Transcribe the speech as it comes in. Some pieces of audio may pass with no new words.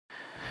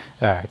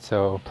All right,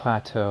 so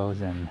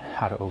plateaus and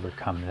how to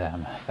overcome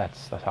them.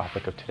 That's the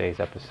topic of today's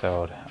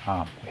episode.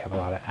 We have a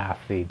lot of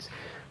athletes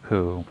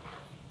who,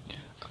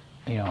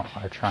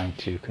 are trying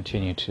to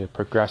continue to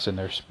progress in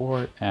their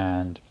sport,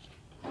 and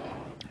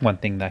one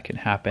thing that can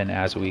happen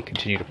as we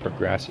continue to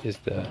progress is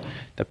the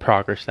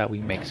progress that we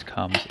make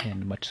comes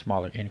in much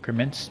smaller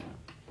increments.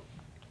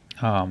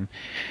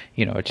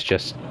 It's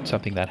just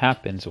something that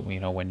happens.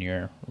 When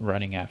you're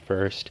running at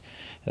first,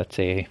 let's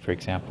say, for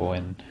example,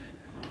 in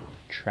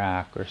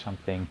track or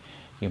something,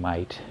 you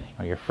might,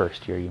 your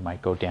first year, you might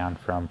go down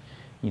from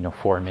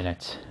 4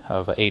 minutes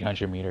of an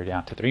 800 meter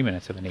down to 3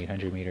 minutes of an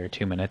 800 meter,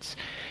 2 minutes,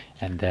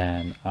 and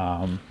then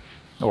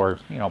or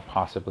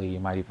possibly you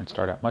might even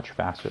start out much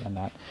faster than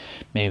that,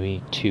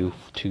 maybe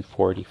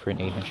 240 for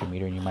an 800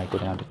 meter, and you might go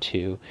down to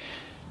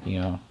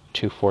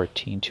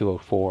 214,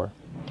 204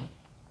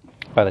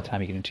 by the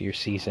time you get into your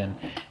season.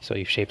 So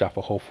you've shaved off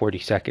a whole 40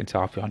 seconds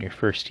off on your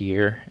first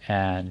year,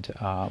 and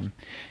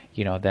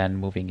then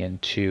moving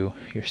into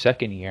your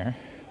second year,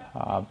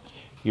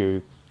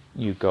 you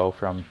go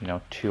from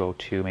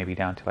 202 maybe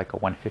down to like a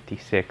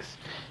 156,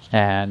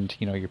 and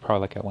you're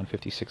probably like at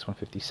 156,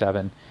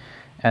 157,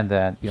 and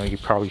then you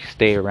probably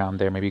stay around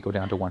there, maybe go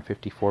down to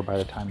 154 by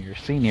the time you're a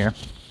senior.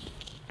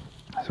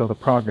 So the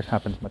progress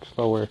happens much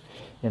slower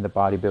in the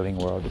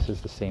bodybuilding world. This is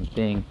the same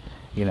thing.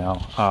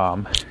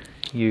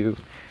 You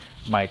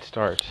might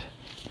start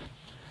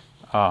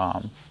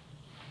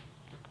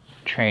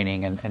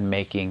training and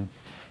making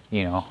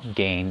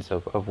gains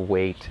of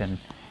weight, and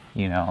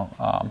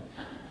a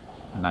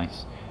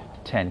nice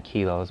 10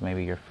 kilos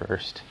maybe your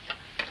first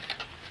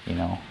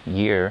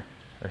year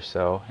or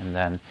so, and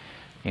then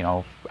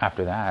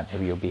after that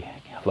maybe you'll be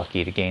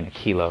lucky to gain a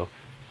kilo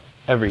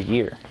every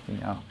year.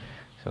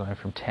 So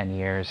from 10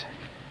 years,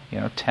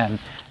 10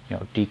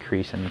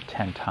 decrease in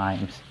 10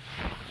 times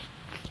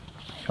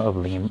of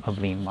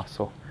lean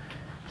muscle.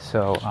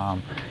 So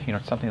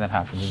it's something that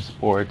happens in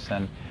sports,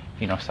 and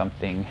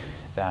something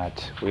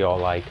that we all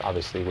like,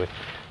 obviously, with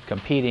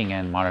competing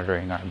and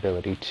monitoring our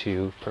ability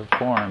to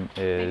perform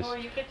is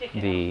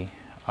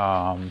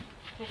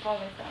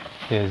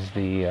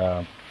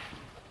the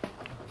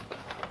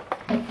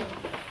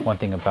one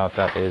thing about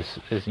that is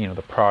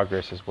the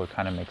progress is what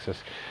kind of makes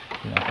us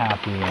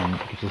happy and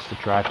gives us the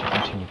drive to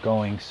continue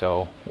going.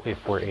 So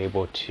if we're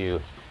able to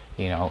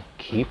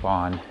keep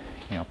on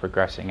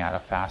progressing at a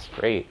fast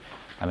rate,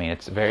 I mean,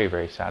 it's very,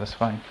 very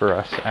satisfying for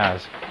us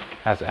as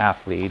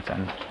athletes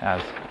and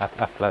as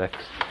athletic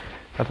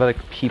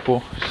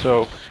people.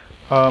 So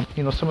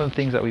some of the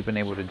things that we've been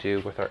able to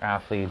do with our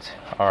athletes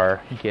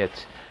are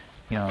get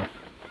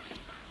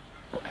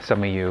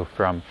some of you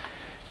from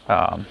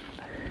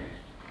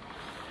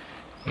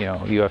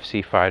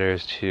UFC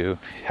fighters to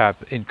have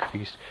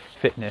increased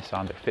fitness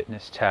on their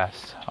fitness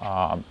tests.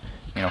 For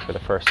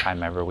the first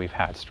time ever, we've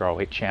had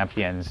strawweight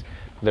champions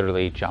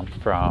literally jump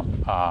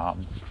from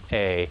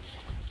a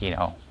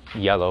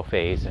yellow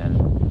phase in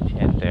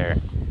their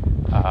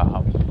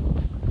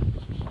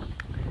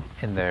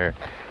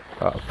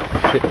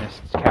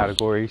fitness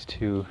categories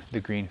to the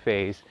green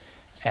phase.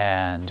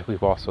 And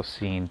we've also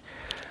seen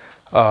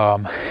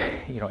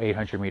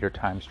 800 meter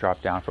times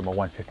drop down from a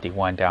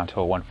 151 down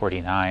to a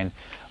 149.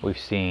 We've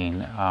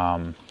seen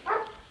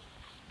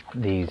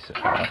these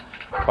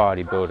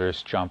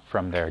bodybuilders jump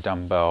from their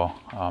dumbbell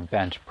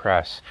bench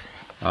press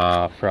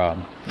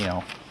from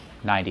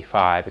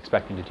 95,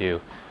 expecting to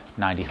do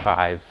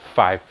 95,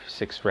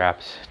 5-6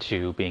 reps,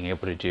 to being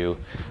able to do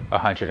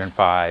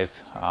 105,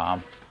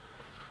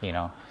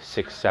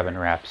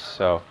 6-7 reps.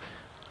 So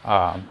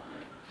a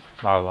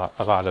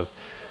lot of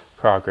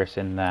progress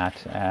in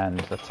that,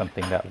 and that's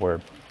something that we're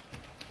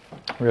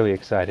really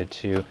excited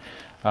to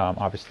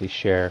obviously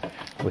share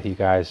with you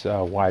guys.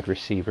 Wide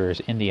receivers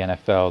in the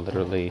NFL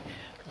literally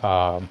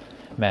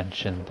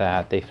mentioned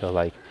that they feel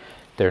like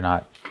they're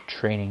not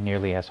training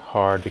nearly as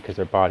hard because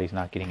their body's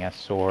not getting as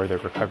sore. They're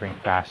recovering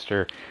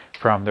faster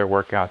from their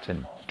workouts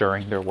and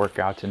during their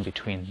workouts and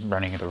between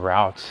running the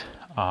routes.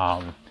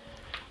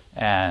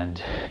 And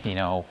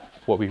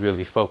what we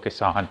really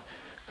focus on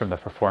from the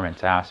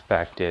performance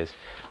aspect is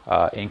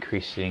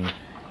increasing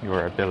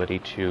your ability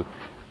to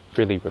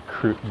really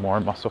recruit more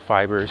muscle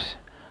fibers.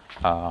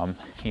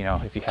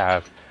 If you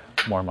have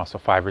more muscle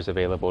fibers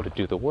available to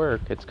do the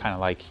work, it's kind of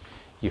like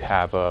you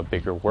have a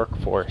bigger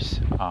workforce.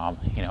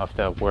 If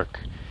the work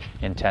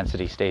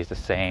intensity stays the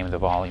same, the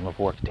volume of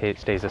work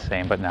stays the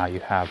same, but now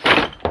you have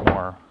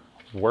more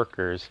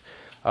workers,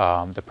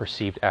 the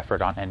perceived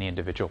effort on any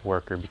individual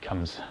worker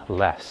becomes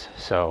less.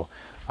 So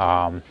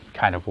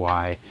kind of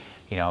why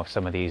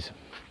some of these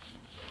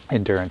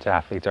endurance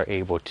athletes are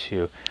able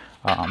to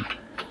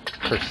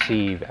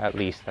perceive, at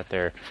least, that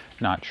they're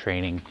not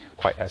training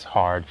quite as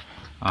hard.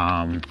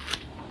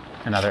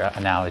 Another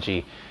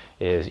analogy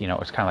is,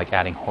 it's kind of like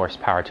adding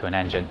horsepower to an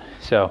engine.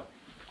 So,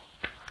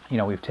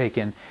 we've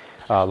taken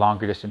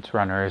longer distance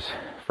runners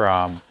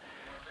from,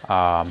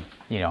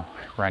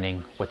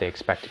 running what they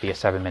expect to be a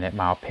 7-minute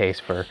mile pace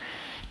for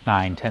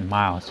 9-10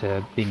 miles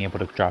to being able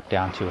to drop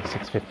down to a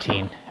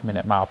 6-15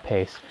 minute mile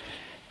pace.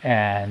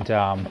 And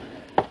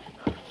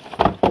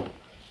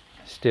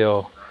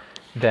still,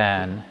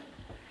 then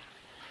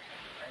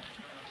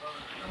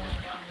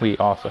we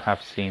also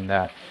have seen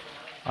that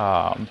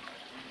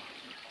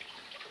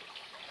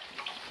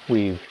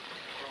we've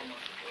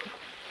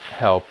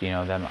helped,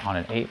 them on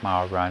an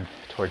 8-mile run.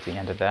 Towards the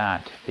end of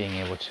that, being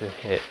able to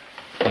hit,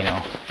 a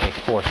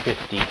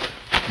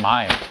 4:50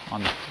 mile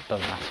on the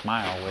last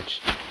mile,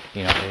 which,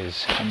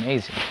 is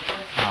amazing.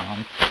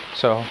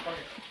 So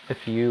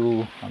if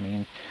you,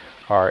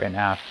 are an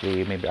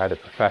athlete, maybe either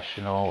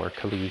professional or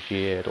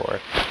collegiate, or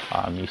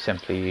you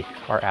simply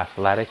are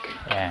athletic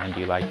and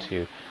you like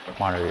to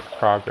monitor your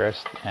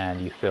progress,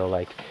 and you feel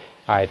like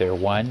either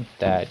one,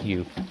 that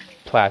you've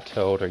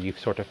plateaued or you've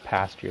sort of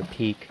passed your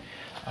peak,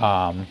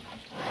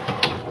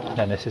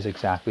 then this is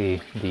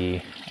exactly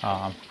the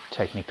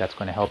technique that's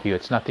going to help you.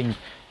 It's nothing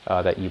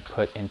that you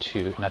put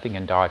into, nothing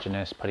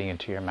endogenous, putting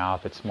into your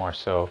mouth. It's more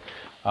so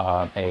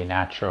a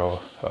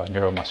natural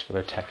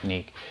neuromuscular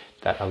technique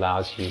that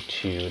allows you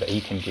to, that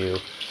you can do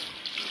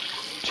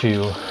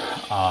to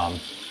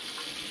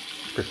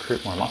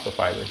recruit more muscle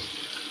fibers.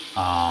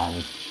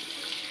 And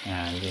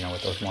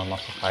with those more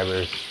muscle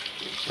fibers,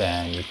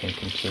 then you can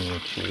continue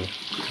to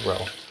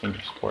grow in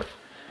your sport.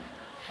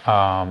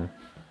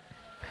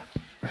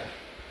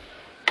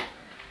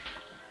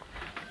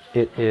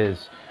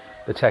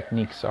 The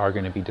techniques are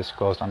going to be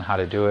disclosed on how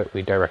to do it.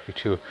 We direct you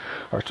to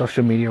our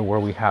social media, where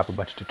we have a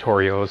bunch of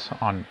tutorials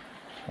on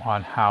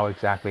how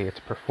exactly it's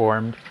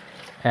performed.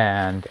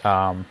 And,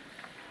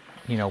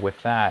 with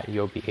that,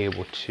 you'll be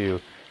able to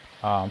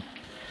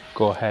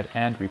go ahead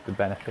and reap the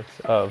benefits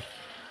of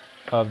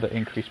the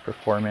increased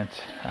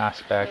performance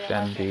aspect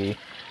and the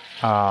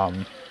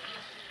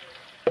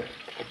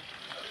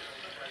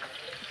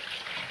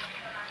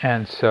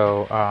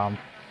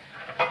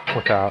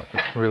without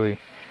really.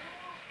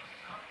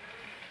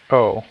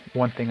 Oh,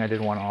 one thing I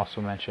did want to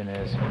also mention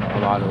is, a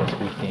lot of us,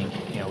 we think,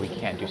 we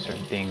can't do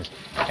certain things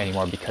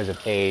anymore because of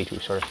age. We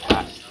sort of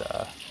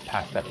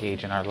past that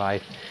age in our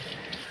life,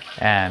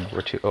 and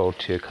we're too old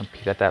to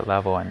compete at that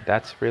level. And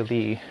that's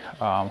really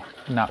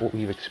not what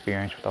we've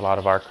experienced with a lot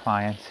of our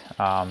clients.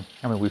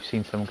 We've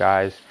seen some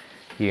guys,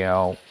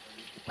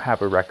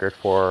 have a record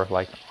for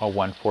like a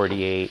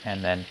 148,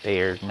 and then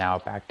they're now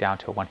back down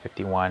to a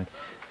 151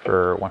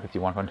 for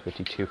 151,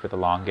 152 for the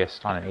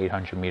longest on an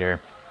 800 meter.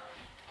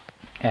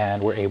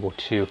 And we're able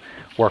to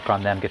work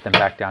on them, get them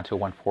back down to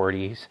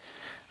 140s,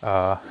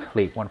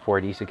 late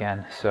 140s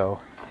again. So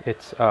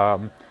it's,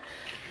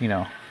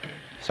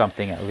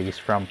 something, at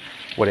least from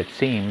what it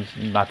seems,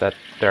 not that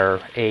their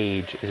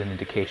age is an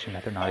indication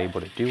that they're not able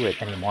to do it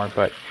anymore,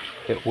 but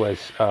it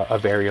was a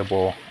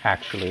variable,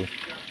 actually,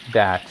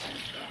 that,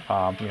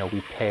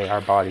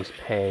 our bodies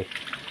pay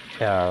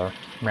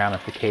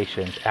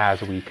ramifications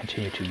as we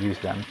continue to use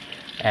them.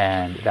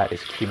 And that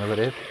is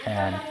cumulative,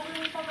 and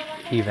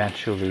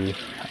eventually,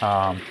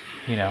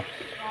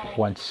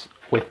 once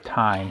with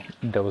time,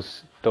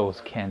 those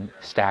can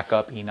stack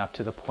up enough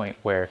to the point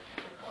where,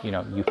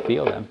 you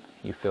feel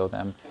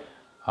them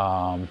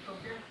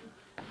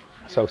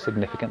so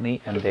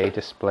significantly, and they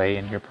display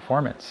in your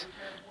performance.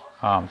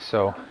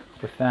 So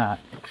with that,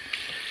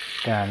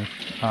 then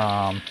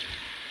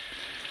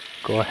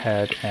go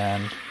ahead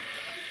and,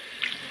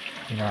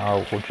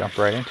 we'll jump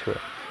right into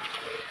it.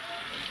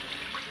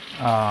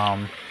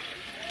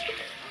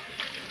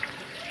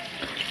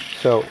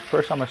 So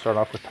first, I'm going to start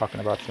off with talking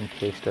about some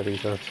case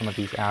studies of some of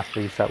these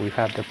athletes that we've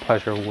had the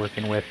pleasure of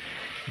working with.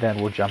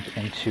 Then we'll jump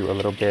into a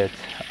little bit,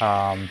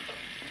 how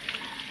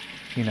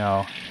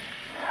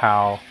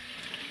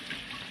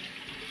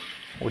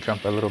we'll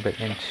jump a little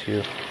bit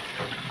into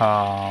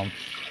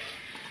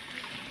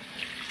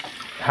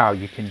how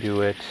you can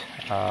do it,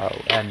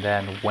 and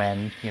then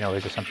when,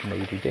 is it something that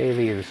you do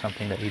daily? Is it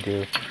something that you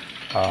do,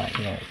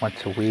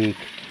 once a week?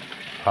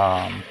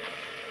 And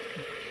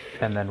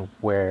then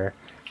where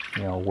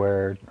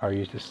are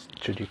you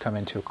should you come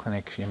into a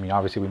clinic?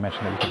 Obviously we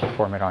mentioned that you can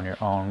perform it on your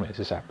own. Is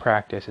this at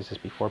practice? Is this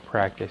before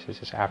practice? Is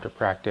this after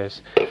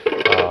practice?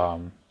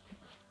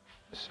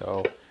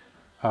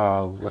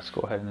 Let's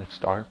go ahead and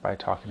start by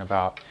talking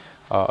about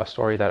a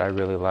story that I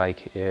really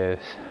like. Is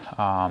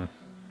I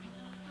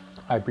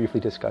briefly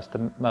discussed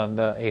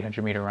the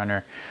 800 meter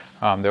runner.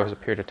 There was a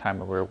period of time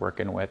where we were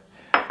working with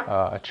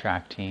a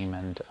track team,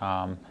 and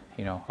a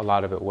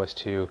lot of it was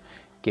to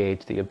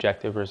gauge the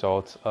objective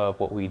results of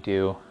what we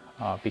do,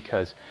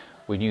 because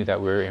we knew that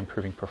we were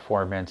improving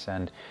performance,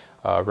 and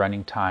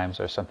running times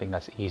are something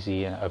that's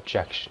easy and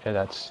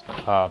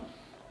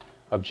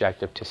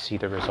objective to see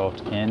the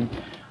results in,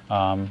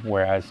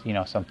 whereas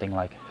something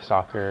like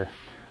soccer,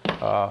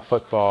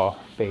 football,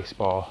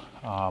 baseball,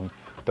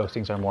 those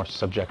things are more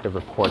subjective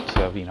reports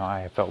of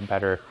I felt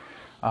better.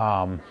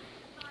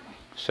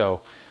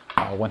 So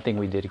one thing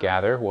we did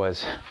gather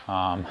was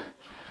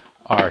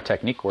our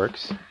technique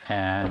works,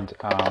 and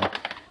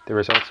the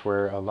results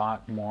were a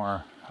lot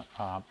more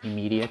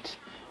immediate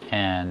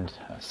and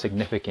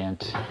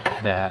significant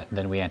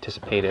than we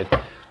anticipated.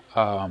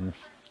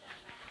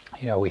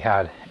 We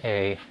had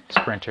a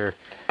sprinter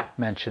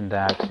mentioned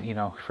that,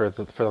 for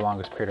the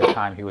longest period of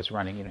time he was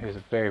running. He was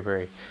a very,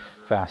 very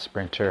fast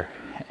sprinter,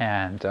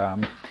 and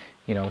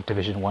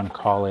Division I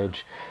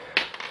college,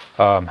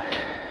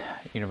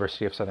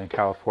 University of Southern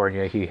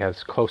California. He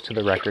has close to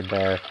the record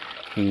there.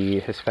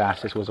 His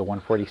fastest was a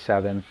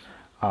 147,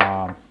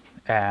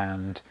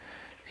 and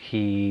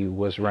he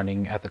was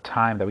running at the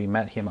time that we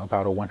met him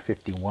about a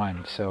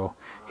 151. So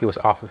he was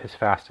off of his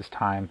fastest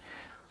time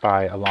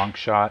by a long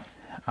shot.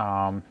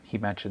 He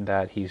mentioned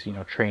that he's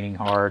training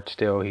hard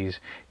still. He's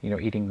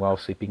eating well,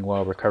 sleeping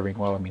well, recovering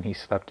well. I mean, he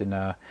sleeps in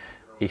a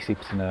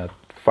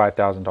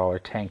 $5,000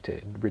 tank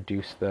to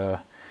reduce the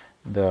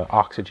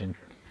oxygen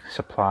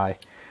supply.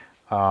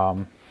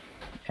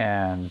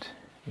 And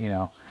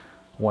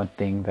one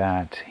thing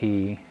that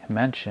he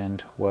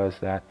mentioned was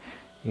that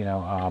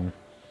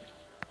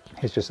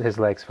his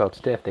legs felt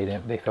stiff.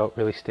 They felt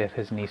really stiff.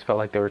 His knees felt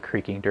like they were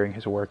creaking during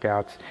his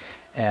workouts.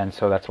 And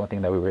so that's one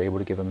thing that we were able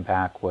to give him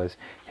back, was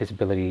his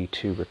ability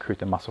to recruit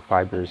the muscle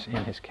fibers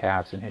in his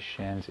calves, in his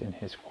shins, in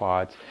his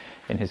quads,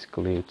 in his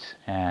glutes.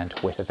 And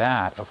with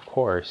that, of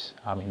course,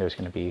 there's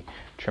going to be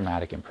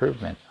dramatic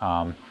improvement.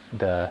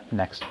 The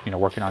next,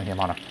 working on him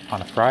on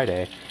a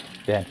Friday,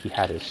 then he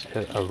had a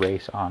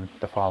race on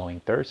the following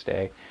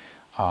Thursday.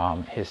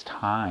 His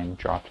time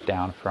dropped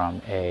down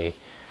from a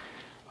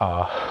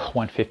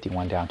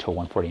 151 down to a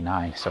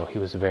 149. So he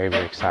was very,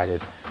 very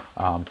excited,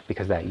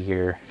 because that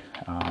year,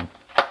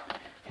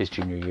 his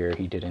junior year,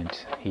 he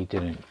didn't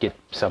get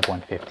sub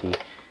 150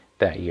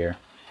 that year.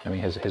 I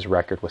mean, his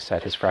record was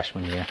set his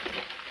freshman year.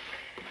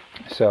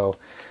 So,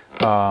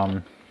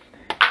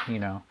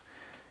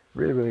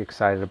 really, really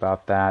excited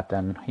about that.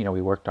 Then,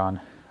 we worked on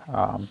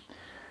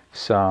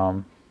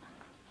some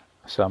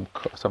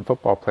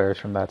football players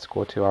from that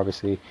school too.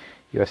 Obviously,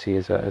 USC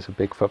is a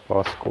big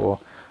football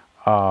school.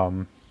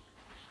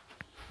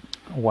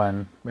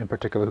 One in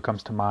particular who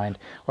comes to mind,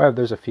 well,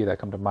 there's a few that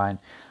come to mind.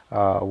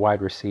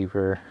 Wide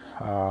receiver,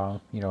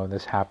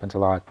 this happens a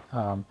lot.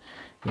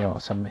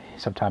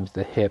 Sometimes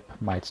the hip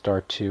might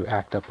start to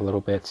act up a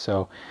little bit,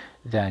 so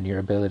then your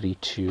ability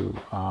to,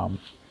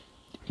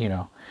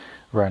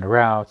 run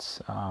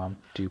routes,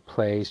 do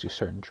plays, do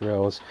certain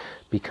drills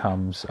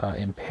becomes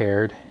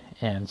impaired.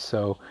 And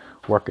so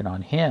working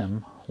on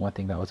him, one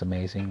thing that was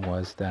amazing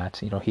was that,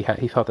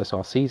 he felt this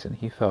all season.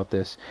 He felt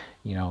this,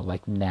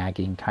 like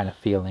nagging kind of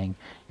feeling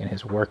in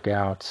his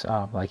workouts,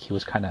 like he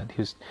was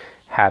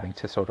having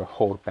to sort of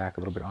hold back a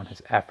little bit on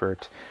his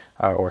effort,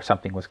 or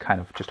something was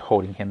kind of just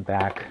holding him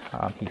back.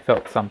 He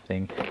felt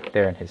something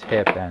there in his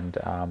hip, and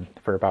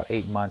for about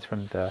 8 months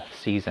from the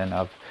season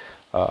of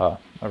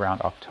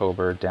around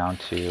October down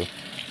to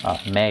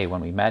May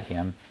when we met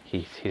him,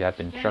 he had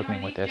been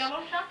struggling with this.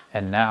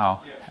 And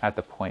now, at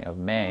the point of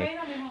May,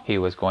 he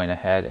was going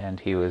ahead and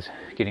he was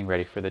getting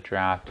ready for the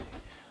draft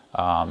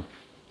for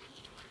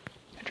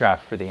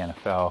the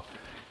NFL.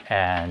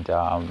 And,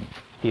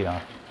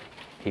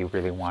 he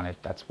really wanted,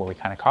 that's where we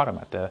kind of caught him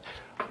at the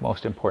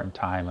most important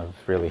time of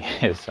really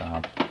his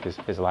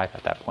life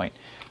at that point.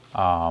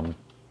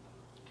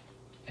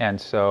 And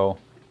so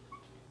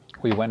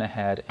we went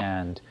ahead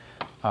and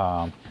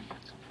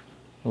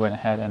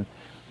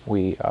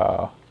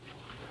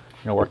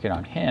working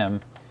on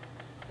him.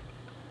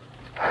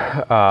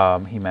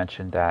 He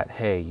mentioned that,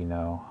 hey,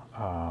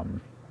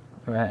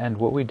 and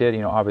what we did,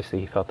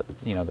 obviously he felt that,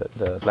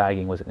 the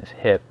lagging was in his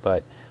hip,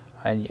 but,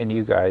 and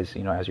you guys,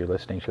 as you're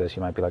listening to this,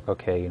 you might be like,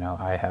 okay,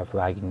 I have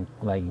lagging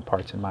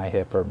parts in my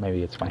hip, or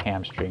maybe it's my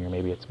hamstring, or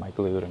maybe it's my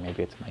glute, or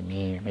maybe it's my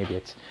knee, or maybe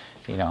it's,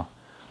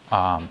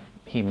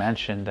 he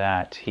mentioned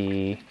that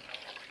he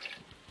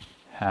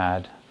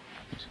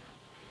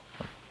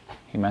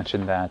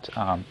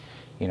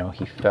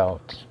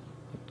felt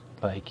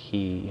like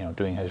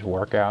doing his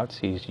workouts,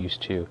 he's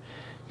used to,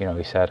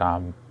 he said,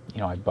 I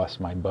bust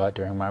my butt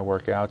during my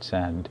workouts,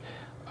 and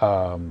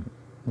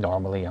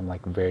normally I'm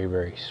like very,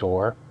 very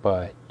sore,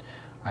 but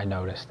I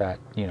noticed that,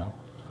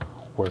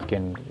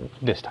 working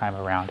this time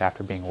around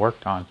after being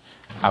worked on,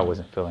 I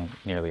wasn't feeling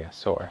nearly as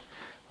sore.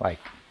 Like,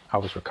 I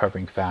was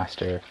recovering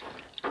faster,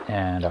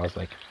 and I was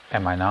like,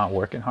 am I not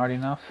working hard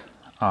enough?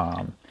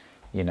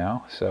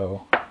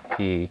 So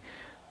he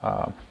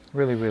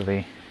really,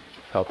 really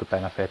felt the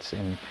benefits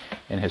in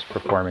his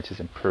performance, his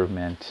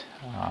improvement,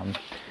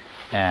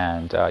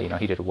 and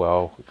he did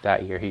well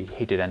that year.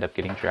 He did end up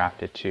getting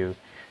drafted to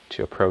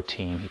a pro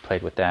team. He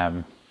played with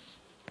them,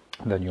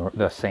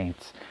 the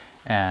Saints,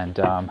 and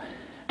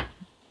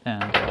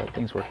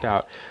things worked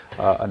out.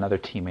 Another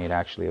teammate,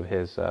 actually, of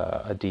his,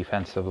 a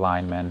defensive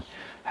lineman,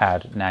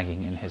 had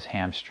nagging in his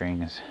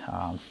hamstrings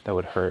that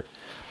would hurt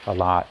a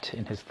lot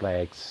in his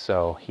legs.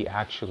 So he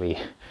actually,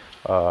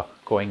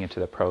 going into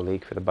the pro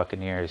league for the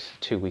Buccaneers,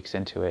 2 weeks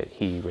into it,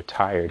 he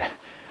retired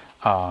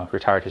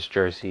his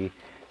jersey.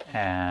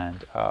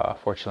 And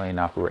fortunately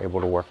enough, we were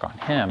able to work on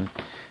him.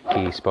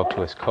 He spoke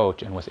to his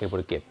coach and was able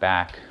to get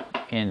back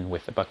in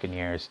with the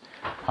Buccaneers.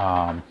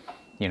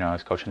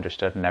 His coach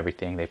understood and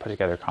everything. They put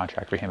together a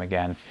contract for him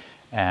again.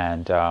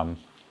 And,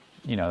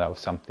 that was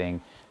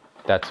something,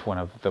 that's one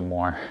of the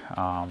more,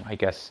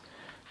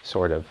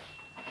 sort of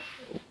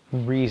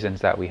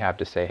reasons that we have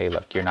to say, hey,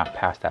 look, you're not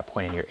past that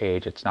point in your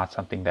age. It's not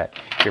something that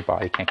your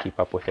body can't keep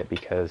up with it,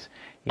 because,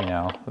 you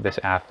know, this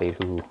athlete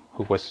who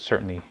was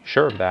certainly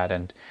sure of that,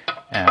 and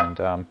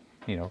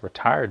you know,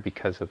 retired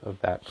because of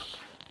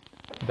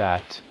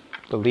that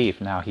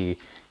belief. Now we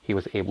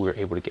were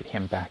able to get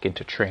him back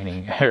into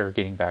training, or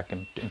getting back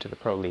into the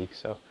pro league.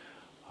 So,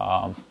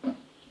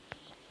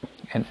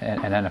 an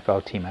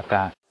NFL team at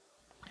that.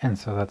 And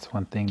so that's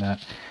one thing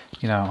that,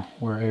 you know,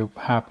 we're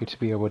happy to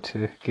be able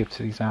to give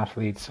to these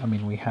athletes. I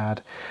mean, we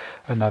had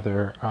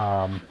another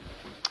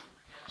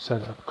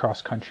set of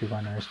cross-country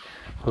runners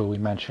who we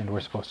mentioned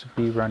were supposed to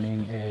be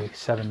running a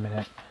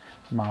 7-minute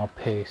mile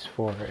pace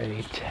for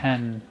a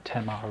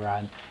 10-mile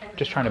run,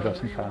 just trying to build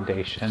some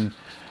foundation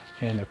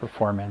in their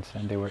performance,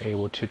 and they were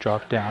able to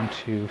drop down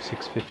to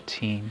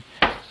 6:15,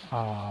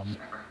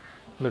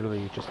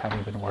 literally just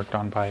having been worked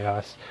on by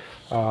us.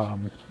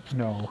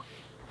 No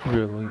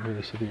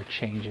really severe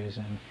changes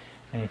and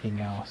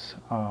anything else.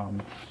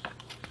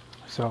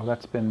 So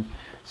that's been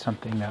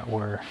something that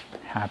we're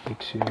happy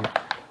to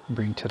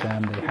bring to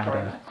them. They had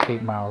a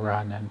 8-mile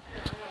run and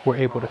were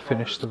able to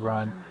finish the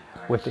run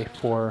with a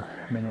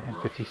 4-minute and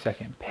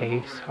 50-second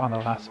pace on the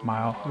last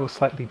mile. It was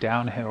slightly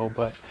downhill,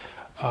 but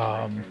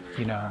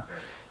you know,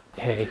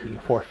 hey,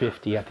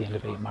 4:50 at the end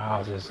of 8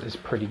 miles is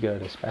pretty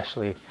good,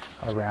 especially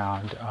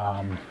around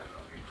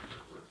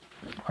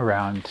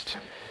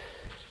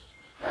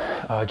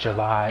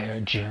July or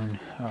June,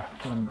 or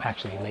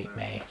actually late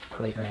May,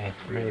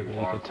 really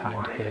good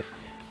time to hit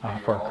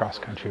for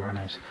cross-country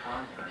runners.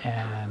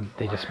 And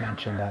they just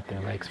mentioned that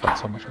their legs felt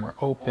so much more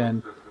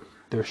open,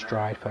 their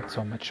stride felt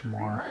so much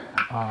more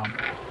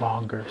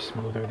longer,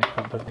 smoother.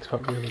 Their legs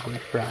felt really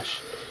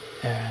fresh,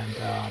 and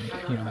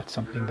you know, that's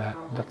something that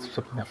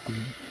we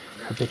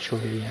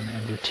habitually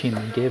and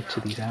routinely give to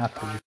these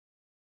athletes.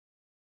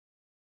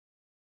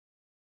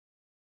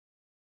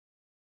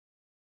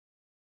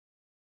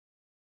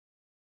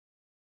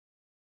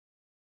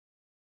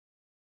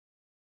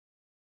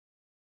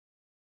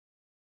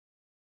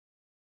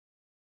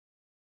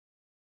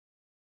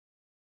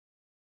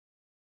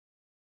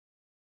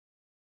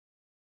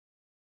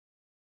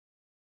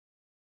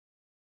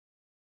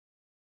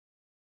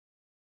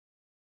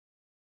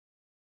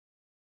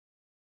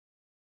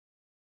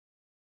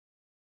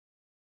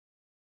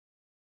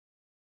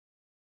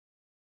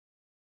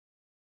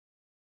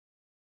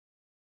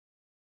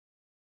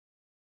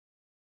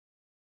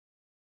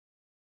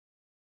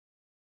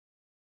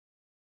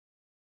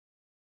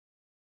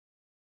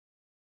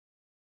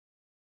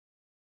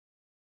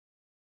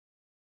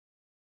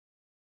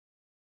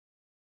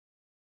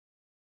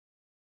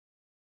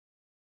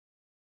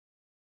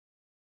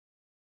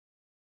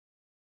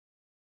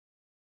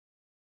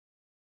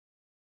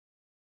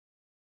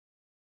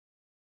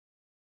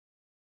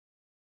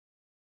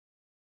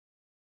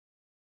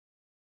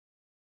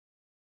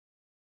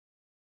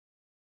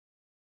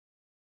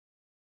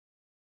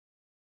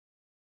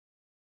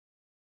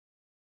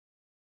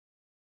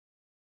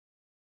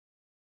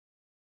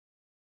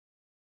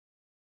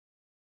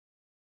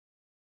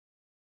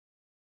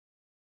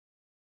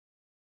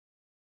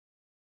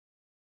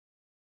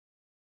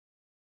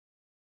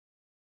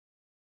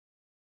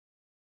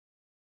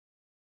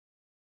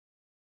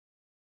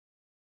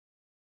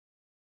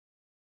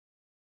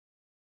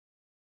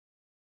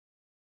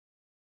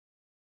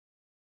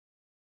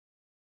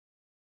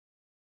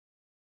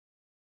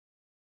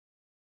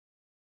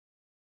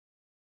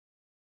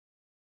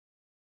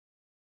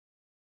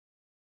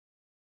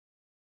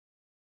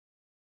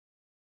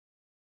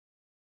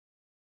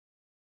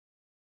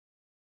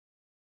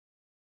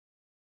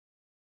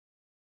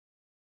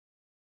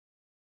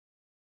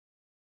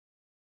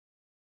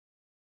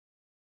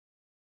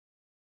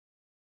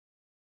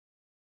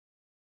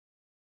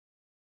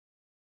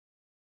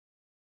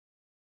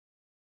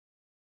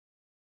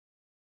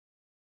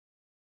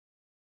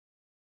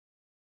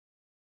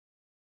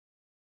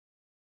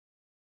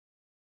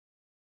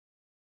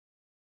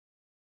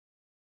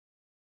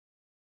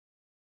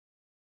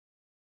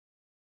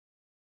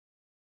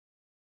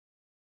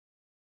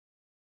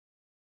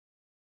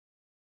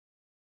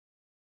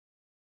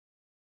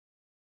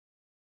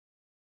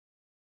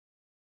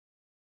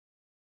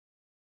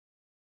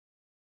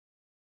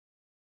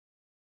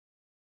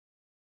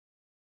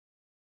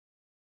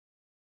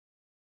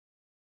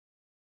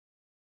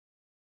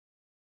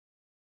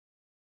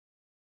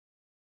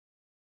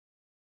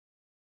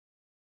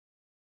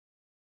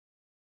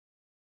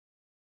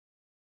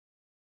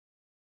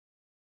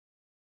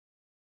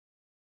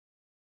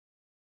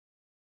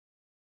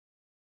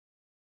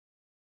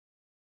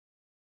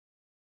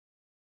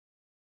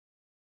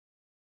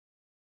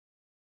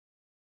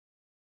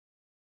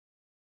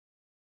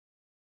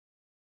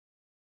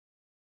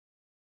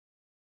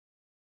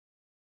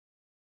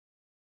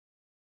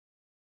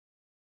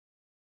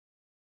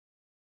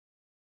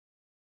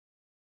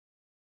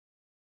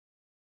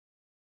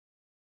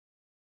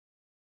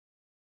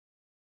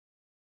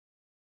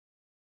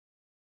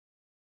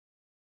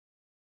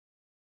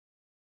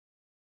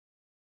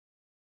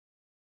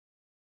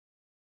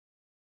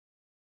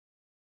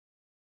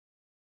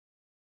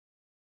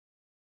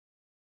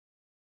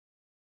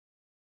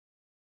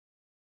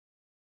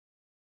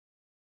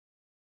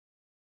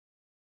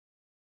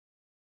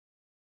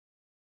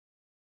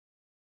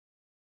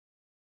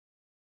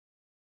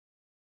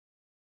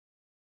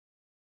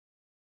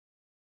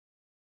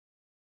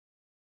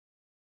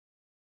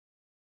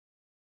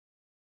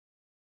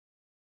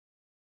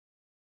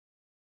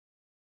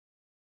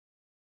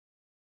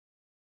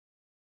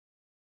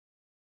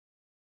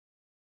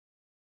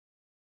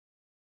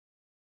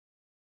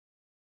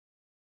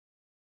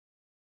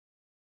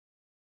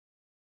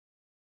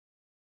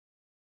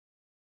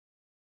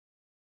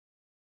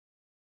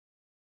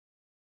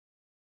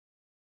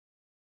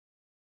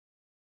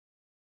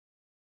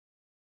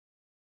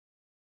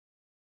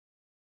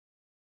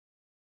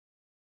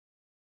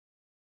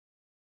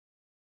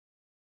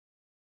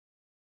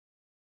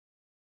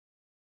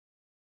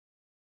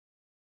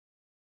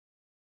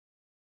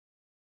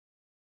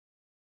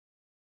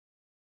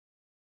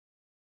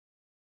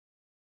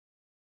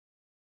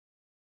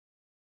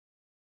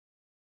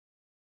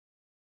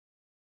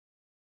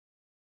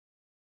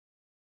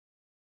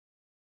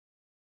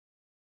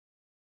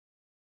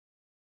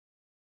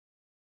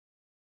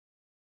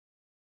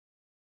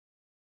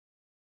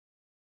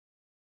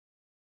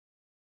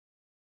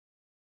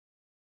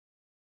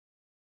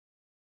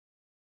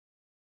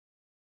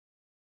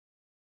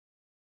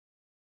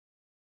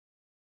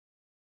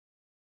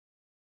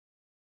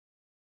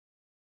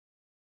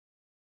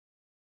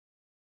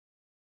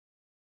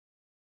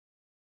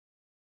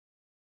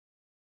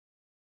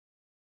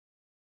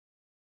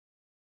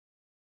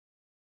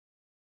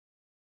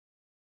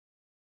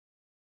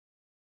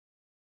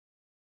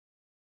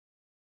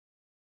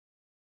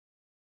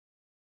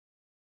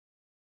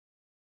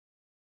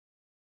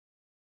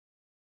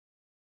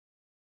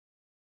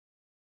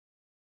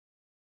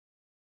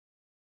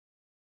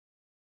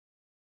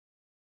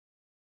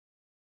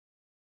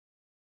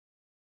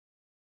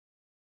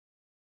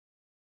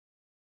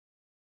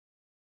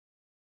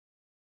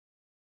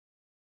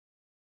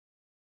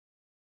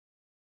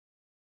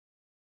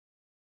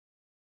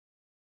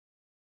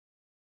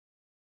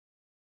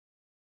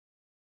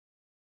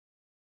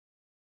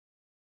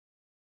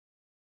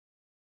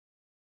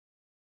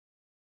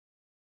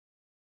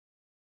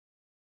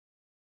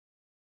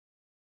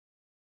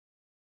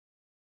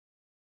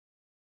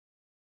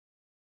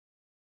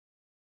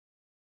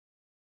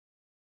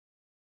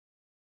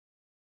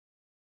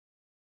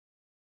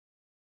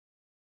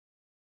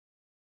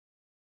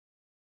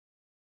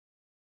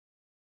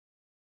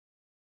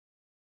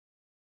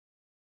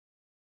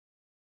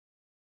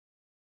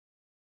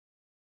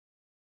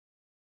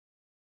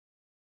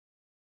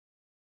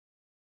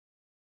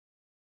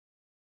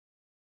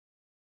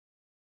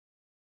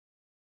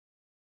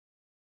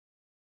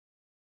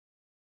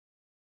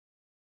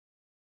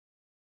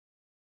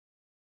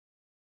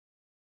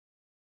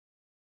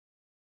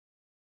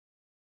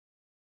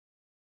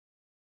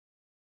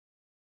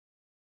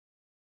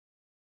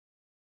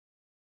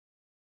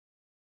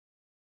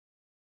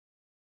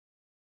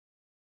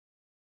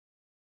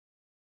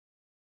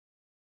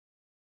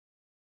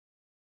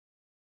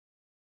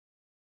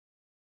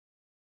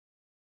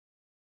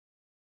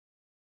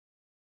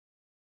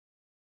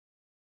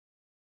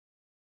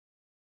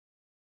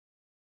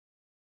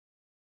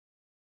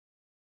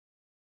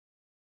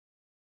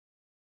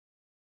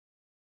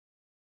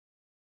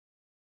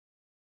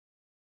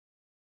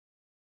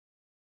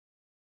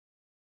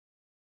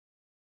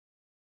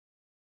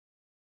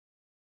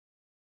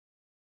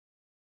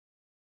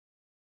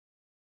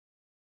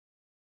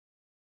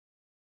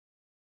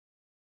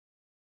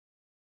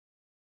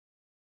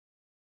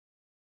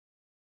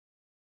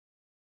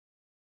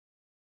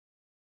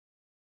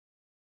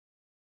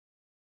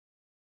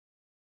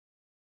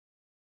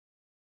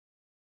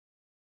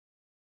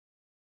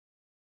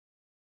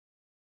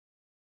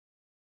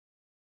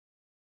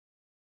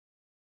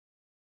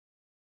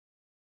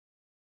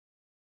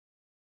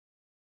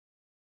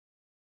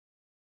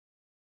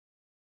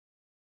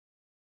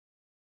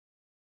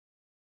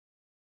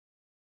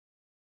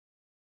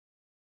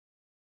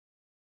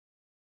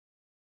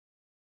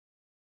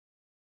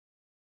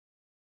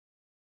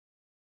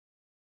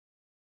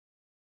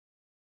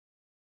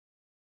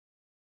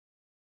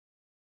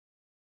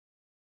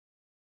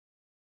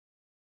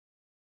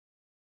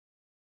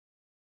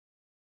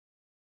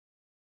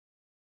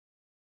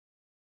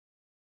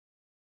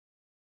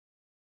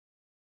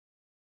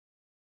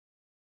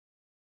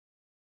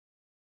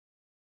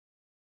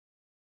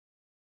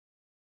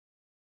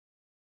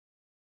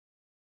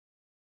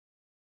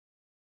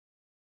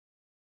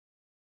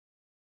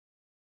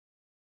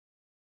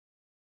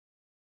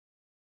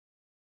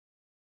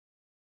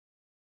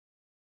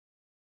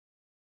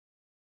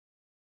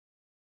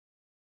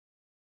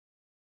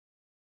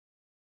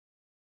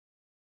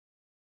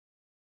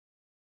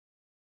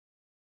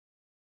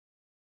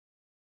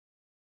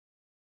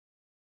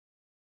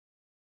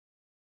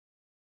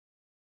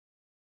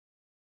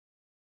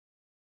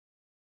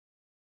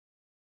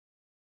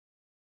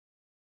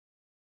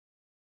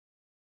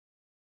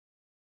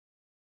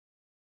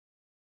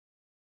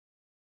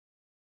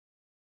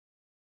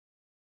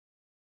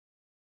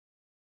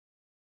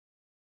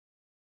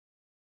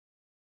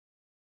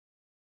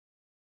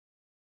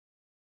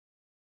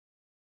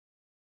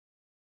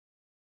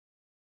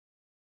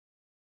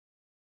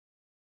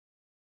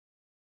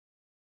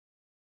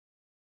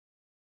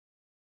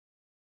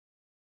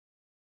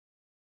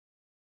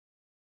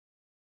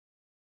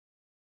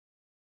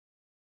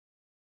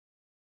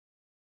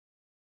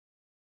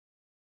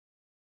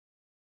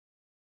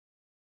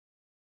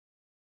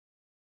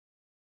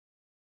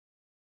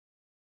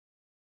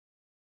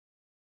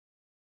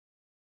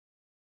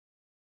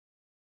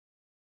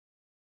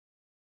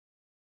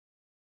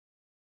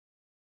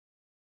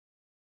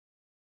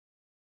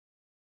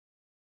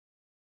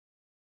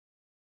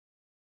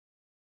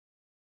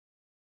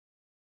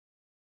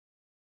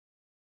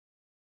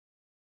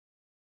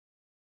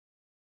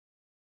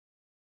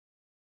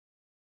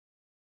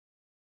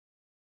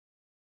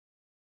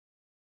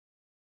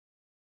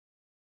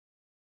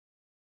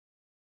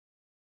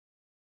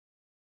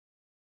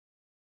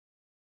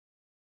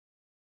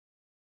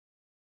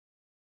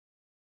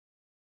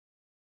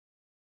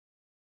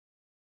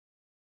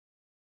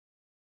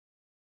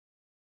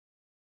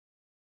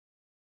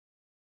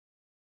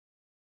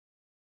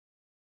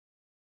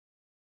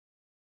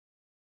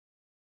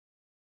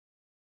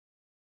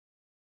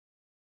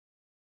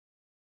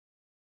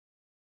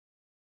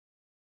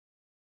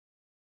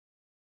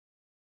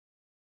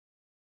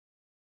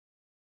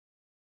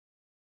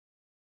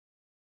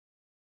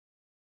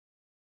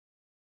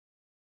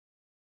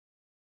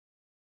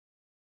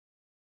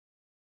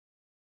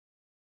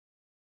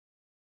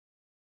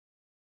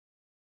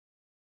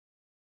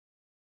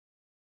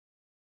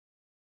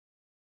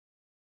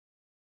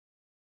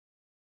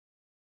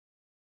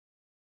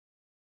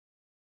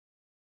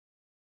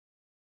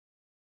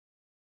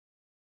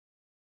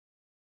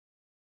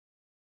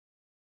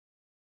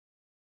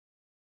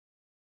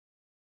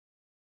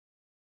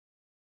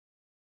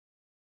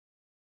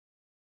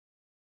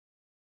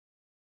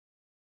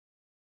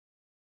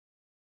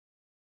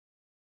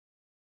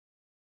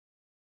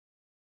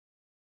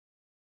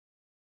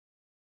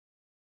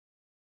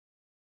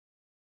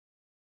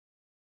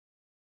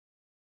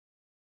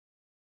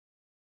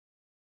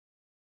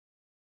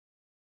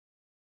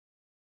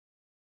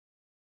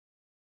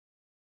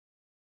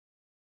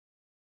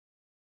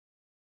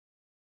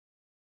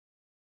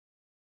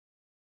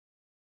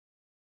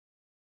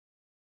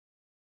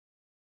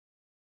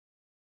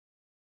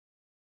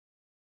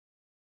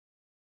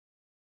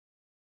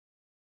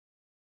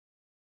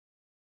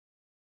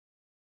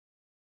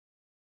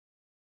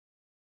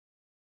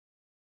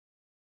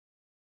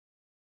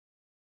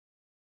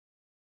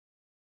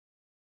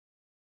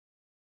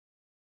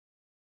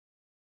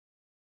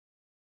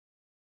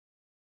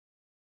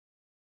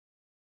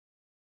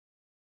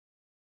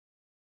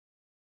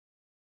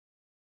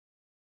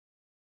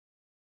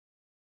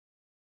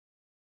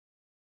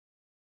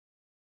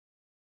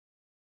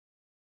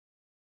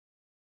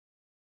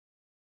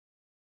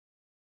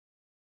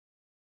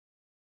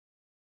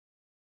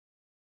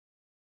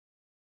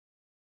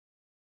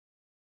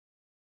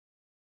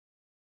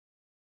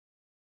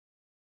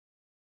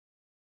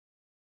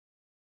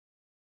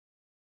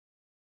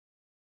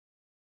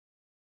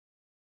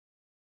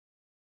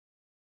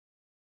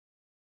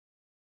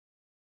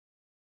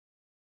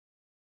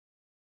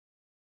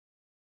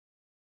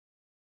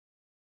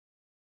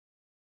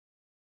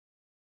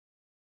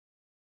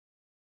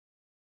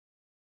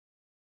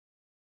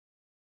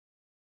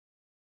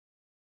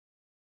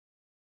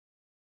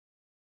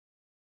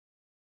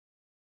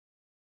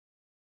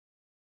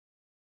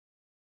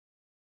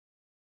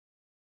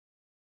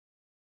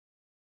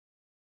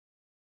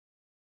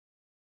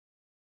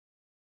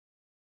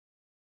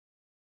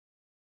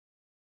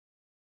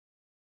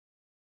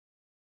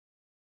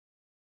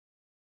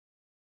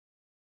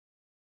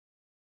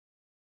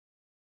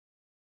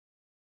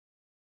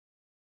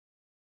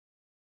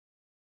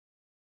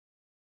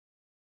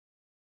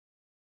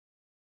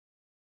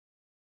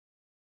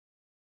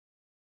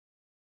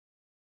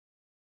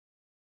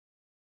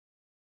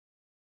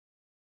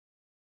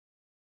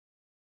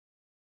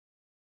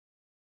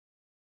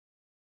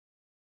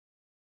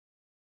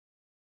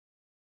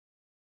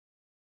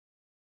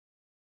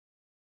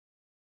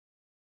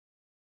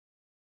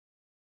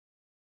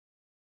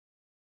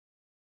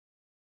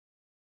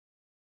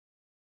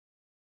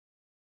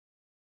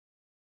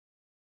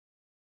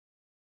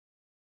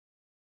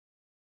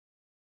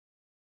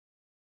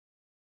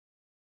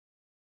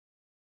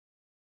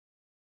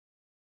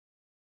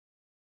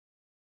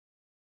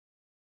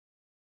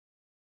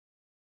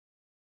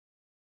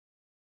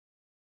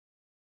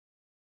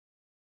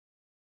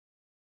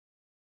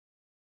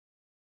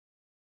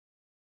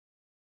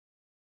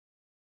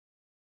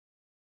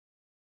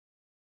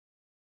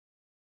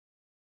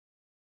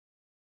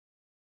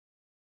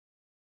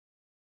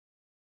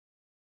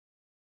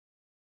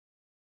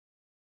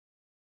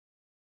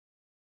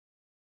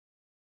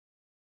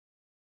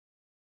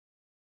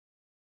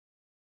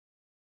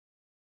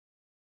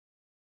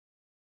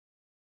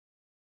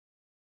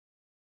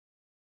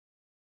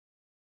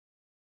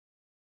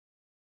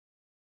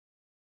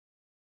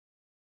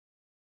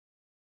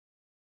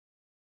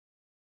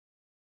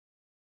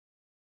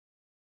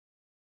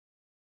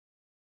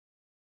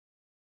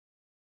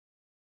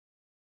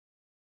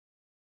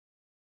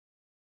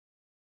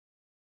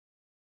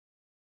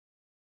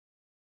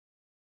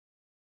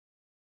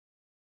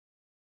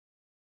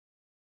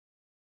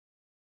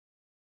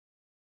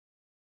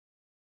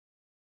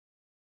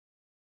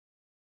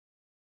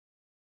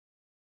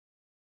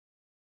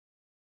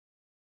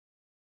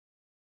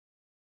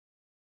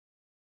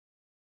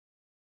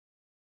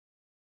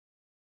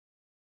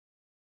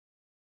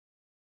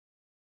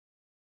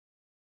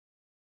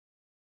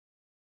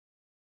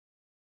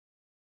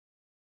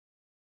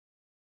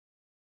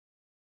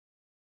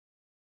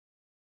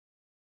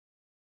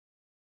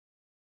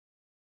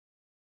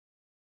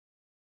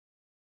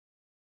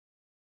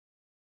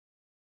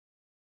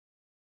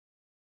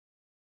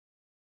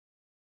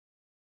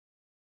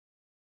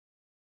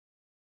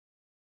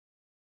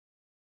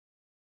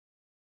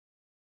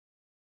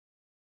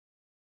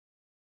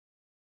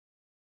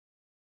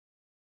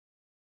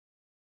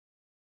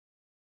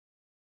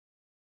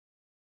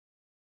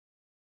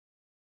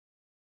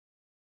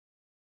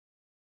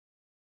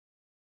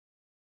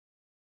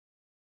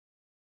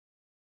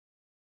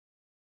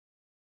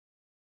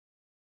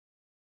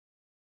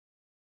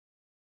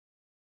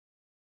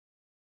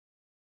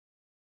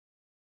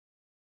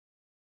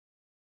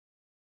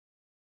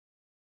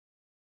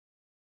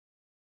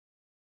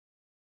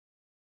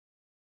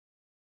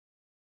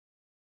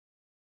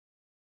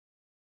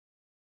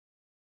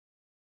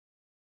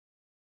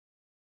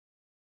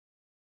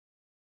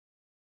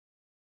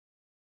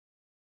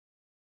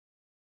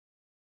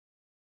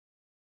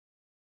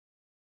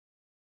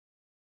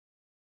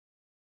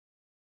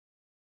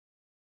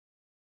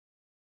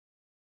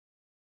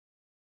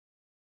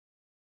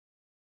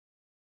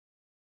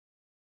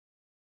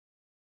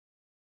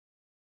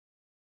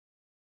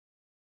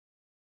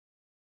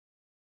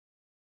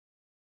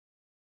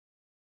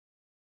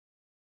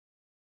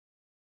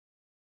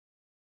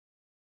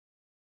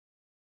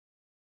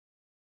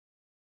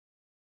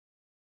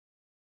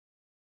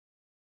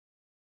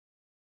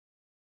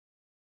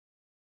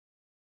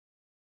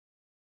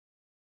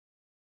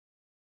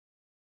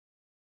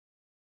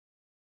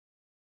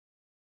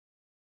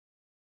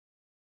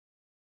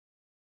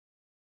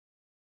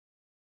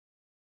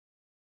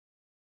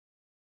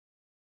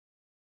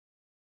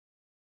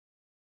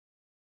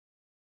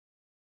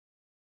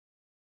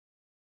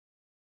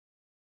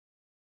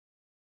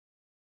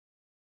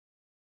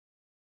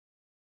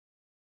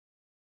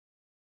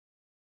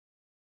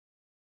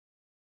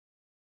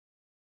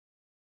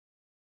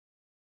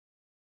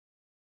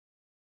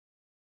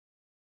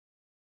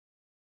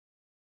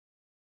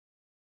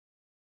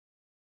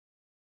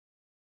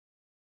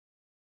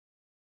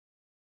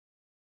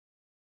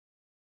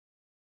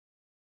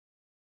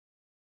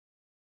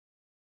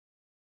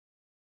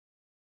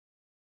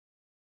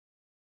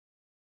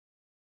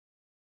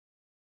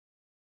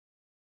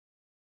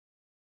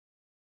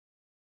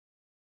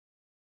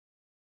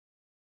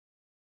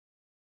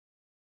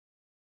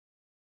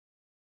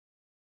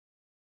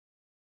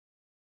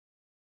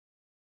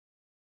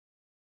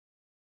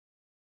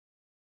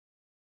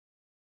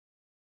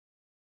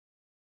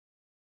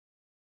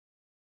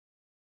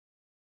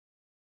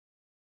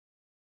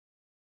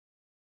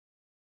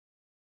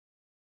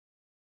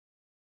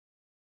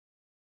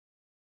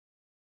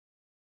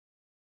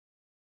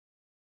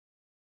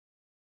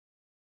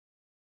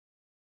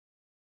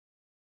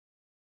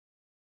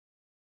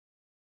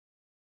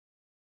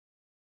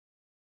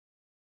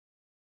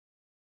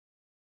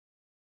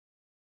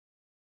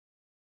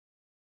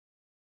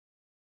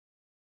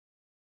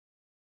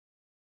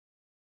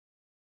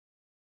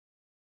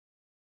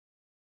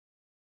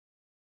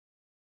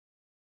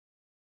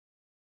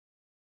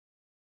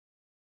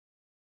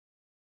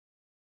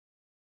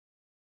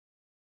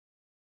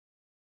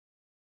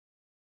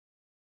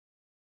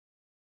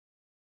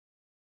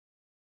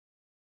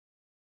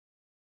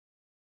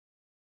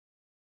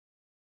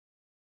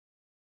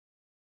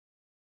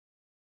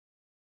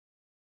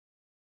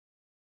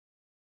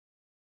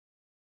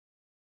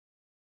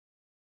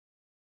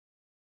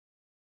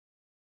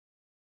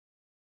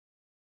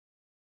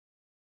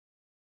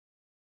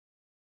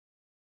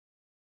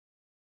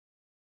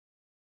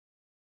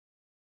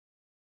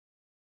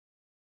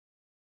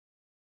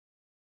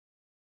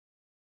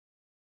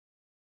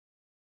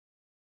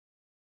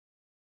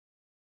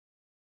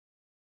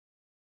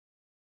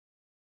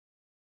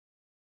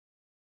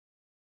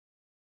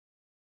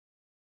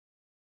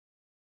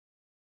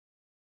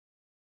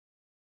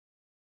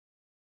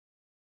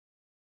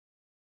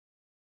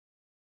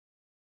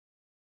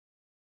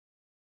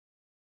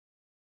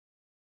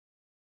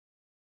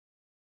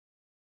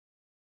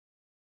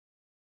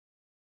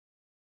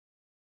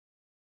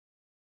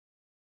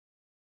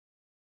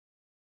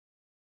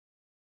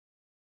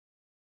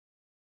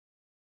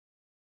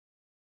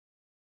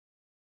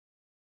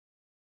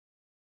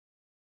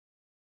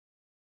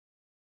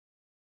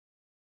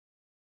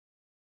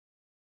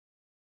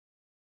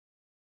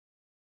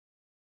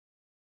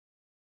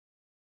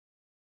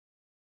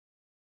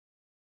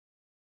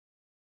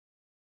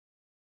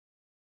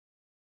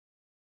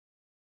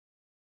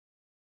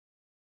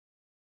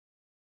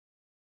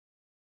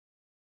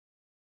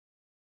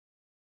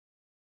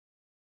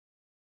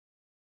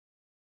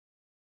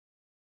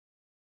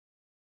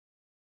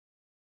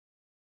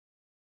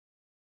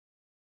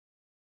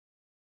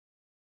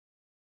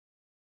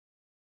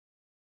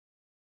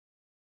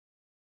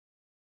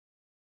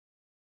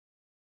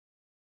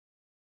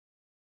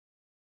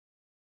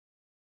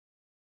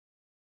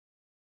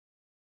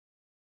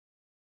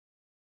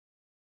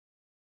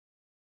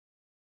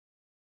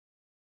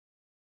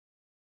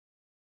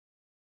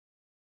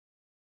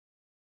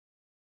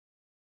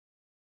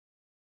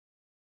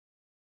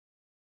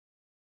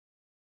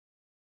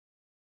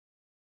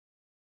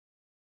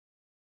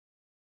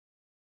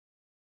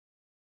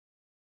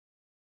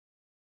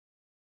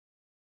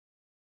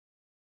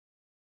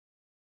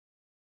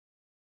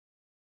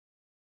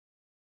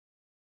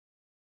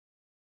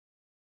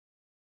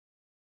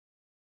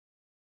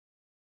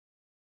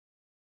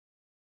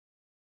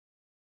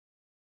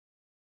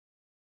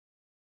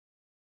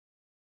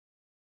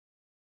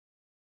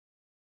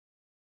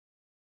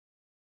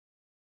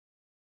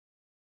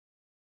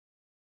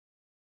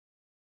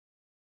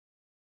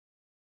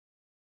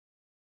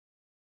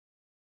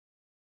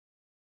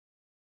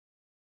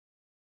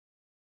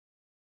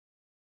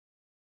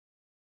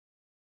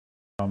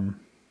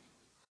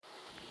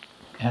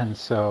 And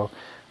so,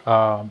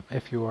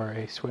 if you are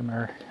a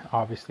swimmer,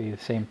 obviously the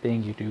same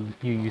thing. You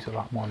use a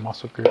lot more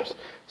muscle groups,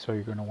 so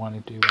you're going to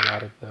want to do a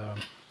lot of the,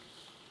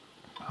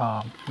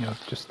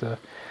 just the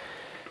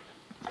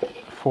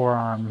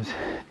forearms,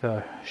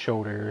 the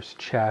shoulders,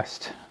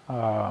 chest,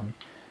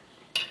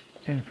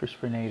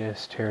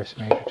 infraspinatus, teres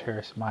major,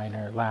 teres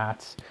minor,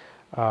 lats,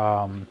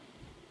 um,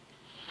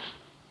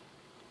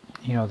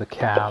 the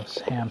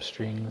calves,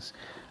 hamstrings,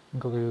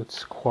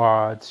 glutes,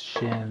 quads,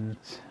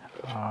 shins,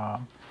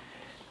 um,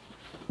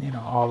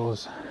 all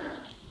those.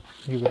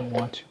 You're going to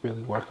want to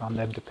really work on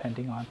them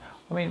depending on,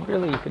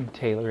 really you can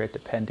tailor it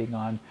depending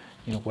on,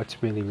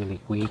 what's really, really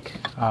weak,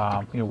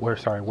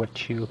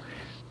 what you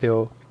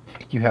feel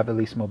you have the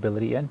least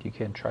mobility in. You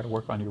can try to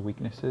work on your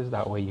weaknesses.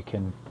 That way you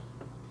can,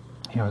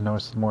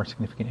 notice more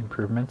significant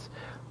improvements.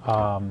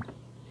 Um,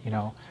 you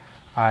know,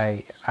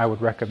 I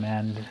would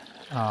recommend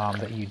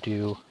that you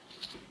do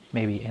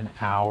maybe an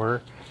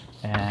hour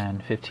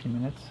and 15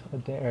 minutes a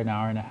day, or an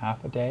hour and a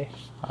half a day,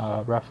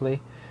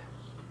 roughly.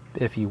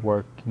 If you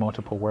work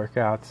multiple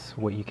workouts,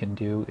 what you can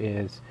do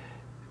is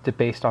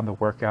based on the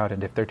workout,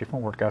 and if they're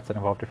different workouts that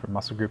involve different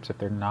muscle groups, if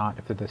they're not,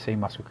 if they're the same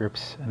muscle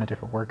groups and the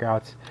different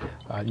workouts,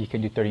 you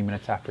can do 30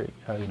 minutes after,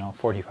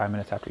 45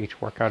 minutes after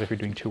each workout if you're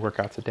doing 2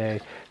 workouts a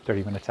day,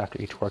 30 minutes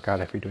after each workout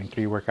if you're doing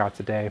 3 workouts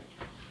a day.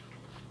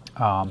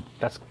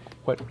 That's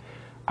what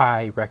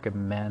I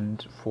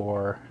recommend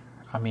for,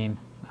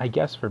 I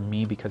guess for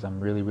me, because I'm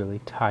really, really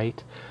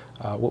tight.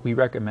 What we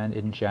recommend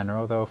in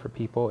general, though, for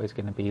people is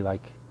going to be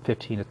like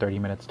 15 to 30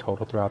 minutes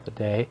total throughout the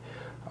day,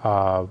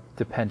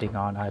 depending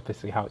on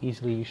obviously how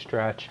easily you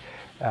stretch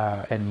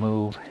and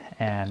move,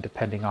 and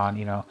depending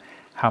on,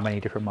 how many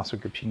different muscle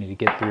groups you need to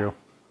get through.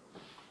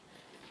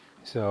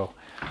 So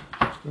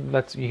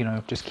let's,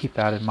 just keep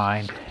that in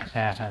mind.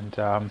 And,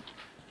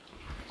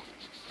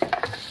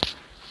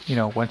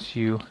 once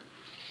you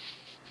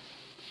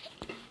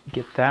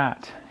get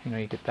that,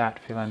 you get that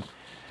feeling,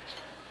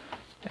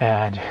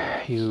 and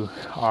you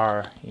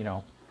are,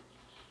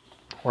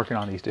 working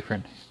on these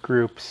different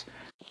groups.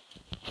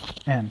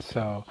 And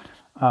so,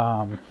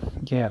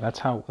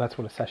 that's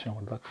what a session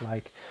would look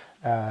like.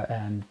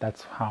 And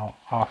that's how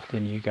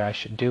often you guys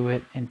should do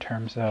it in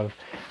terms of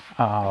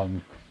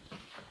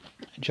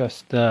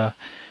just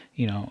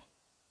you know,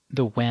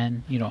 the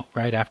when,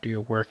 right after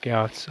your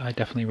workouts. I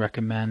definitely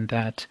recommend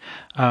that,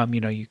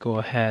 you go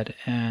ahead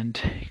and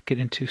get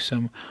into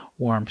some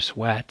warm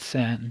sweats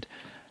and,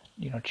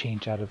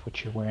 change out of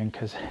what you're wearing,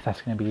 because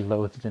that's going to be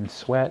loathed in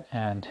sweat,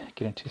 and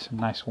get into some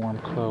nice warm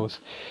clothes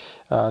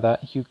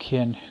that you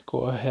can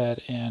go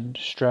ahead and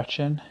stretch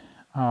in.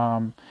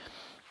 And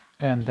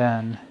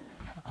then,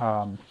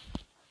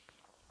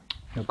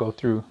 go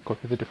through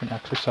the different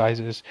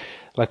exercises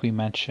like we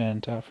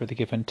mentioned for the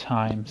given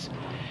times.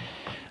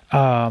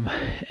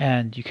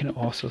 And you can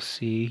also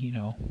see,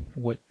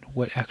 what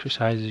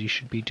exercises you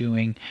should be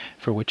doing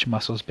for which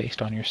muscles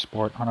based on your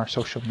sport on our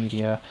social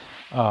media,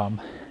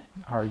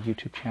 our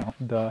YouTube channel.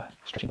 The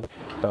Stretching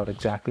About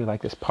Exactly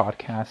Like This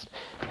podcast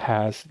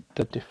has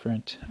the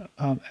different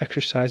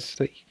exercises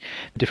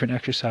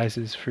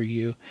for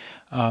you,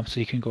 so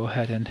you can go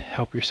ahead and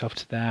help yourself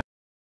to that.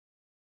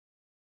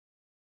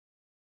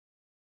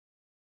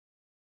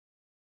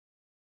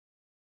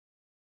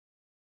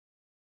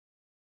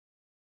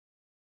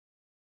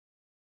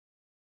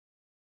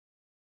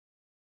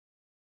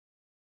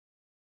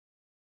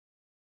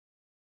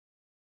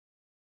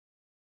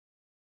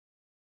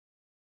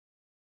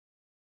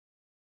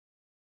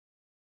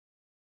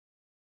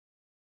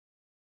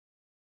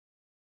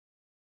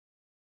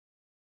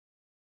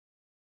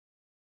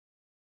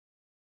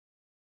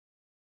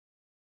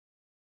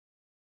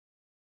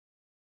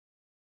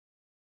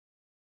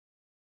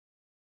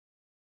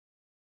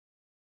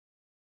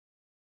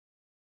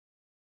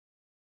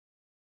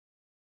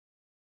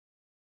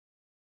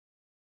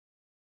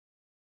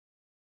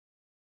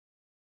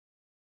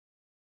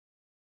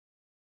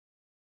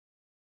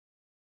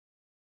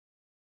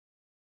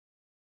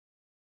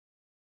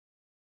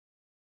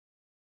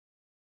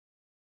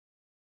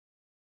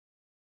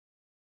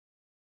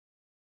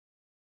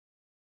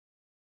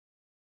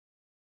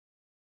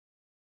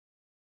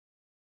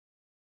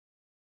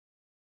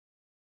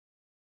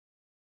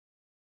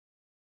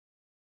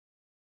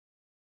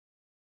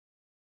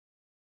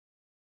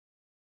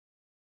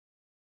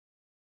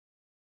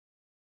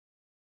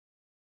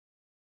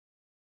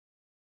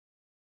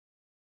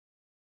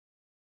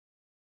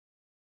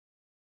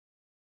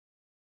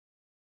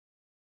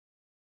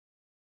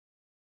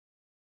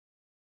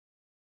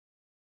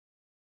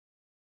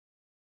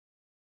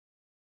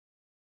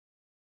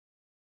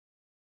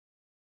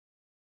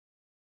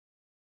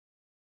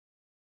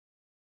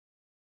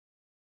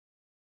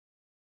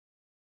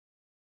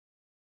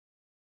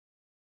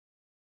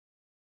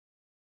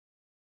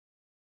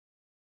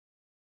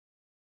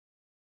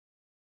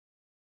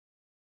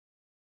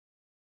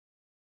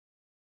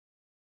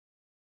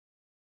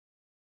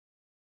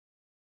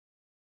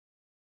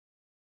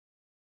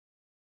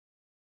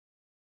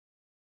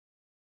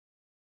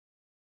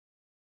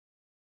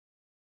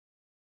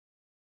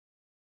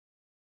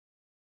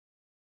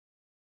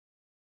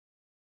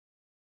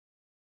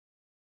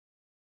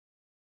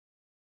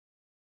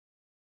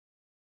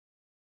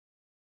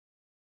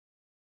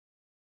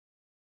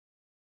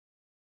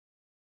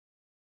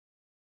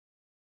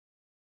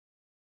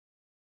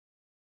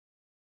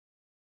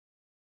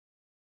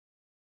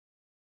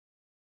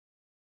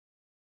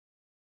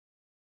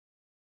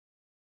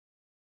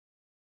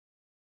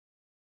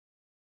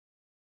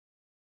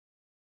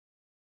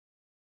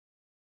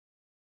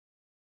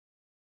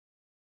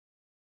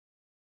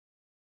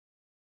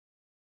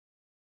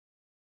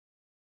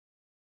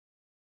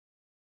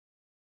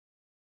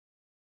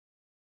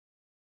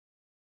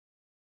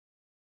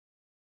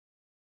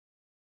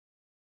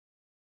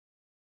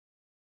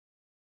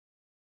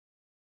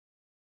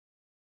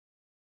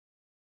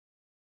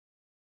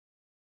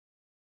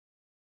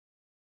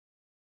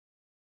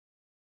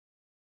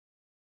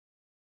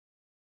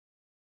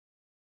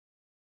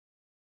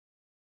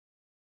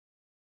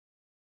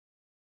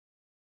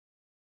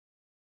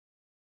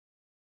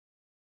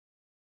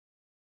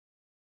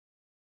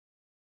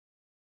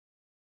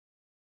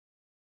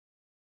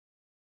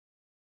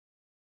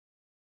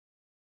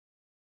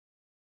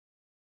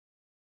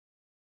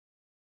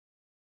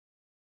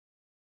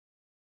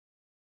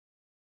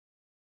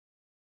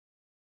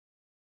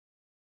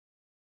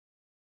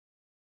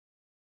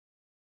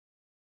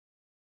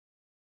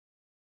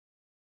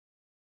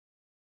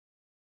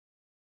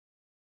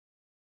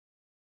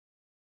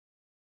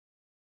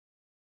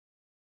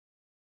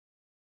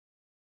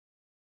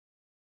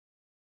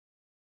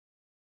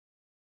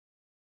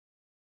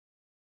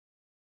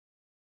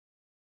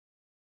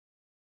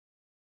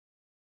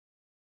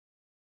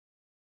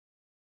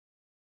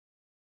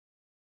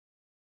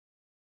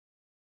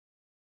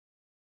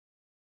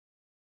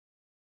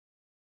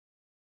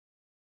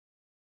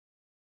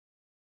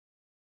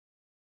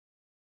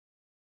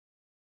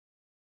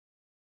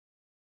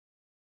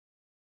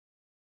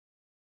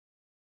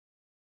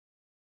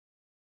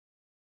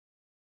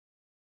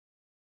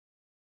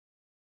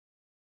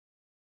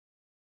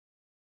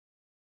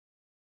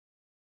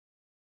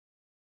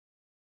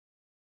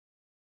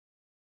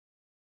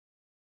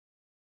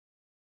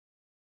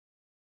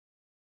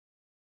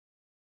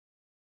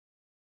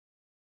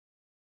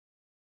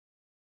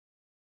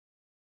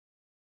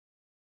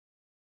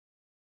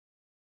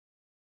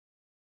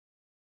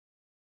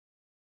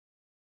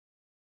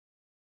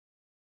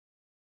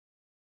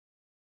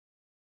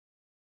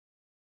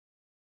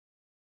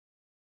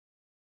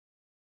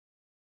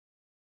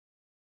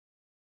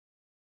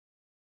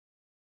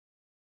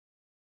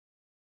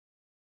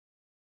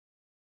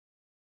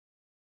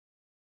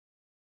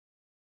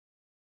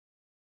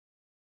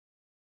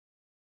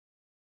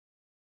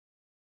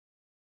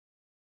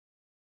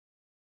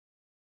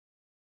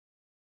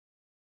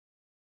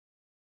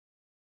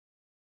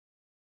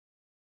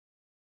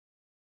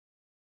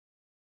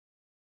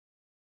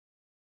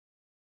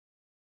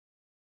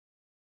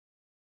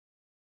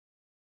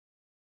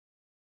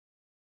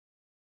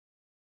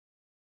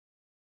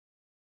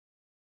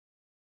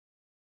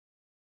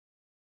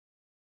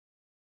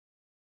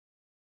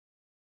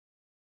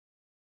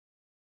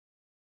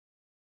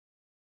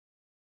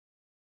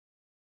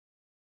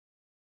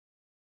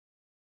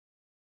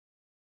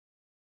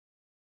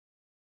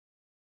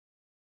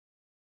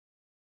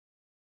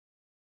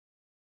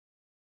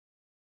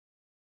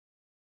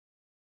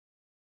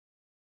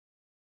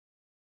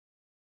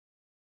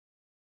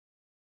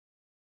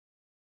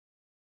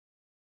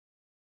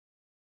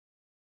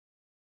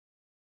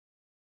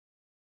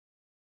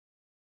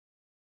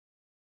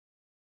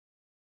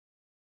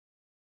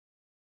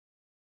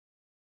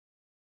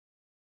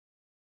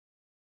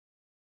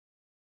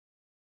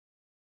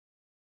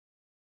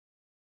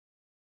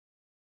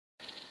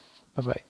 Bye bye.